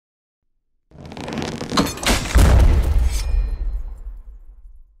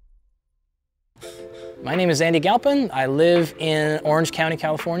My name is Andy Galpin. I live in Orange County,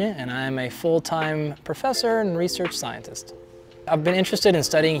 California, and I'm a full-time professor and research scientist. I've been interested in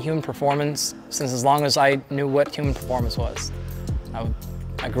studying human performance since as long as I knew what human performance was.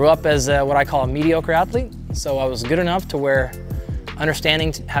 I grew up as what I call a mediocre athlete, so I was good enough to where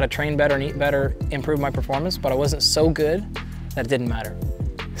understanding how to train better and eat better improved my performance, but I wasn't so good that it didn't matter.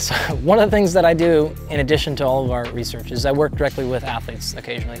 So one of the things that I do, in addition to all of our research, is I work directly with athletes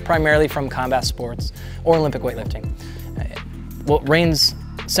occasionally, primarily from combat sports or Olympic weightlifting. What reigns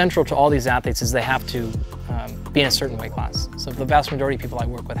central to all these athletes is they have to be in a certain weight class. So the vast majority of people I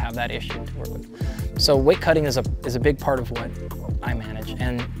work with have that issue to work with. So weight cutting is a big part of what I manage,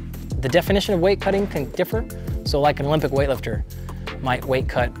 and the definition of weight cutting can differ. So like an Olympic weightlifter might weight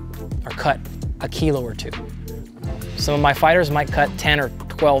cut or cut a kilo or two. Some of my fighters might cut 10 or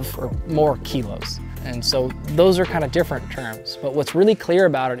 12 or more kilos. And so those are kind of different terms. But what's really clear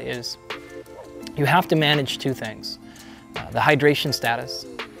about it is you have to manage two things, the hydration status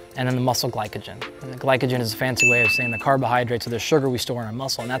and then the muscle glycogen. And the glycogen is a fancy way of saying the carbohydrates or the sugar we store in our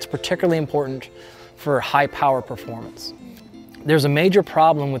muscle, and that's particularly important for high power performance. There's a major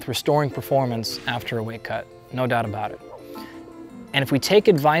problem with restoring performance after a weight cut, no doubt about it. And if we take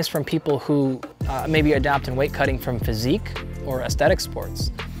advice from people who maybe adapt in weight cutting from physique or aesthetic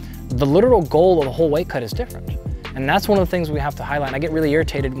sports, the literal goal of the whole weight cut is different. And that's one of the things we have to highlight. And I get really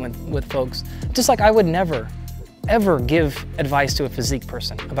irritated with folks, just like I would never, ever give advice to a physique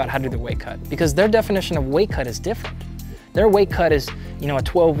person about how to do their weight cut, because their definition of weight cut is different. Their weight cut is, a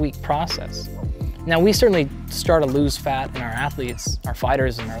 12-week process. Now, we certainly start to lose fat in our athletes, our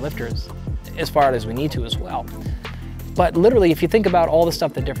fighters and our lifters, as far as we need to as well. But literally, if you think about all the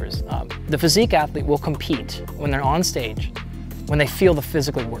stuff that differs, the physique athlete will compete when they're on stage, when they feel the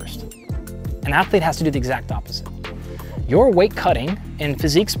physically worst. An athlete has to do the exact opposite. You're weight cutting in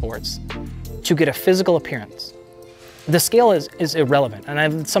physique sports to get a physical appearance. The scale is irrelevant,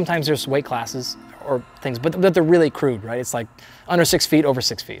 and sometimes there's weight classes or things, but they're really crude, right? It's like under 6 feet, over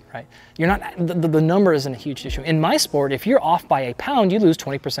 6 feet, right? You're not, the number isn't a huge issue. In my sport, if you're off by a pound, you lose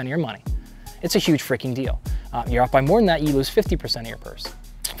 20% of your money. It's a huge freaking deal. You're off by more than that, you lose 50% of your purse.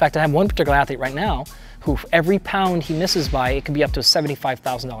 In fact, I have one particular athlete right now who every pound he misses by, it can be up to a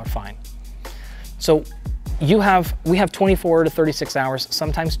 $75,000 fine. So we have 24 to 36 hours,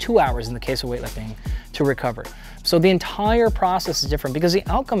 sometimes 2 hours in the case of weightlifting, to recover. So the entire process is different because the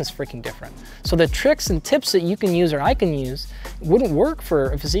outcome is freaking different. So the tricks and tips that you can use or I can use wouldn't work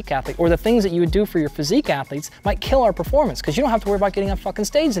for a physique athlete, or the things that you would do for your physique athletes might kill our performance because you don't have to worry about getting on fucking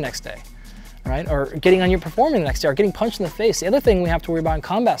stage the next day, right? Or getting on your performing the next day, or getting punched in the face. The other thing we have to worry about in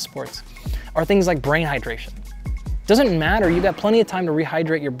combat sports are things like brain hydration. Doesn't matter, you got plenty of time to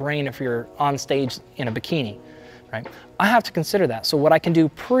rehydrate your brain if you're on stage in a bikini, right? I have to consider that. So what I can do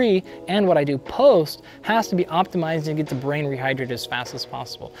pre and what I do post has to be optimized to get the brain rehydrated as fast as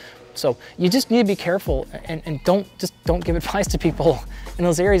possible. So you just need to be careful and don't give advice to people in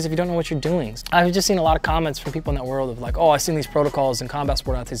those areas if you don't know what you're doing. I've just seen a lot of comments from people in that world of like, oh, I've seen these protocols in combat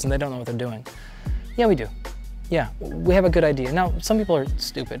sport athletes and they don't know what they're doing. Yeah, we do. Yeah, we have a good idea. Now, some people are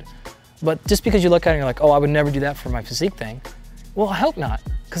stupid, but just because you look at it and you're like, oh, I would never do that for my physique thing. Well, I hope not,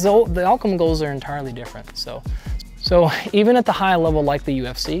 because the outcome goals are entirely different. So even at the high level like the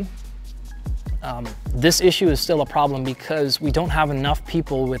UFC, this issue is still a problem because we don't have enough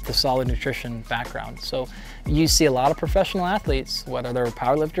people with the solid nutrition background. So you see a lot of professional athletes, whether they're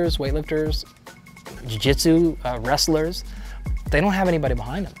powerlifters, weightlifters, jiu-jitsu, wrestlers, they don't have anybody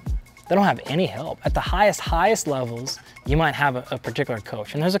behind them. They don't have any help. At the highest levels, you might have a particular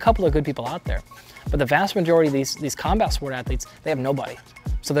coach, and there's a couple of good people out there. But the vast majority of these combat sport athletes, they have nobody.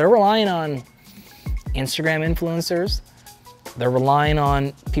 So they're relying on Instagram influencers, they're relying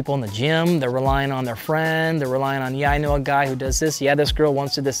on people in the gym, they're relying on their friend, they're relying on, yeah, I know a guy who does this, yeah, this girl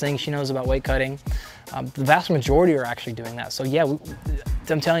once did this thing, she knows about weight cutting. The vast majority are actually doing that. So yeah,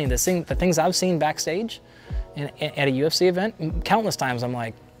 I'm telling you, the things I've seen backstage at a UFC event, countless times I'm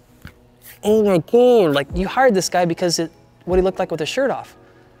like, oh my God, like you hired this guy because what he looked like with his shirt off.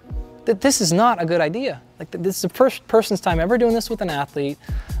 This is not a good idea. Like this is the first person's time ever doing this with an athlete,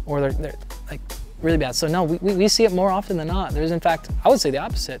 or they're like really bad. So no, we see it more often than not. There's, in fact, I would say the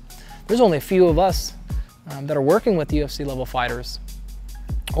opposite. There's only a few of us that are working with UFC level fighters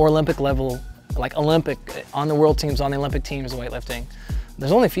or Olympic level, like Olympic, on the world teams, on the Olympic teams of weightlifting.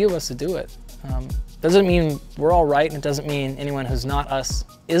 There's only a few of us that do it. Doesn't mean we're all right, and it doesn't mean anyone who's not us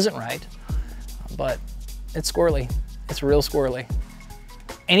isn't right, but it's squirrely. It's real squirrely.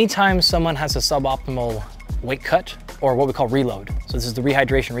 Anytime someone has a suboptimal weight cut, or what we call reload, so this is the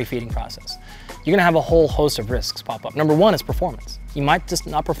rehydration, refeeding process, you're gonna have a whole host of risks pop up. Number one is performance. You might just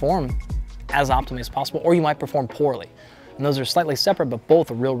not perform as optimally as possible, or you might perform poorly. And those are slightly separate, but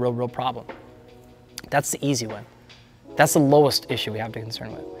both a real problem. That's the easy one. That's the lowest issue we have to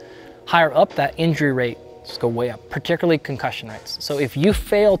concern with. Higher up, that injury rate just go way up, particularly concussion rates. So if you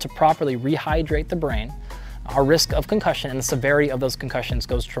fail to properly rehydrate the brain, our risk of concussion and the severity of those concussions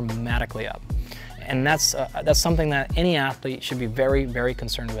goes dramatically up. And that's something that any athlete should be very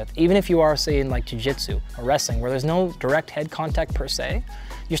concerned with. Even if you are, say, in like jiu-jitsu or wrestling, where there's no direct head contact per se,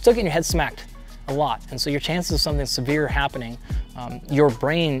 you're still getting your head smacked a lot. And so your chances of something severe happening, your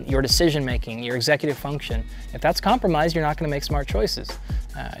brain, your decision making, your executive function, if that's compromised, you're not going to make smart choices.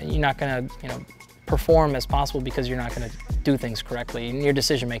 You're not going to, perform as possible because you're not going to do things correctly, and your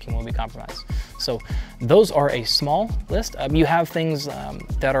decision making will be compromised. So those are a small list. You have things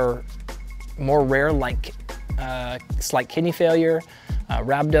that are more rare, like slight kidney failure,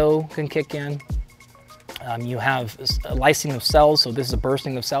 rhabdo can kick in. You have lysing of cells, so this is a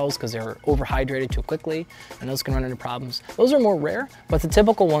bursting of cells because they're overhydrated too quickly, and those can run into problems. Those are more rare, but the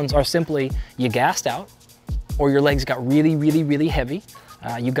typical ones are simply you gassed out, or your legs got really heavy,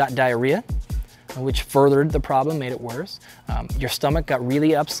 you got diarrhea, which furthered the problem, made it worse. Your stomach got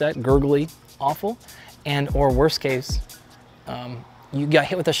really upset, gurgly, awful, or worst case, you got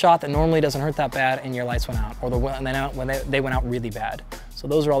hit with a shot that normally doesn't hurt that bad and your lights went out, or they went out really bad. So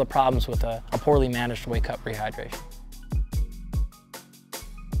those are all the problems with a poorly managed wake-up rehydration.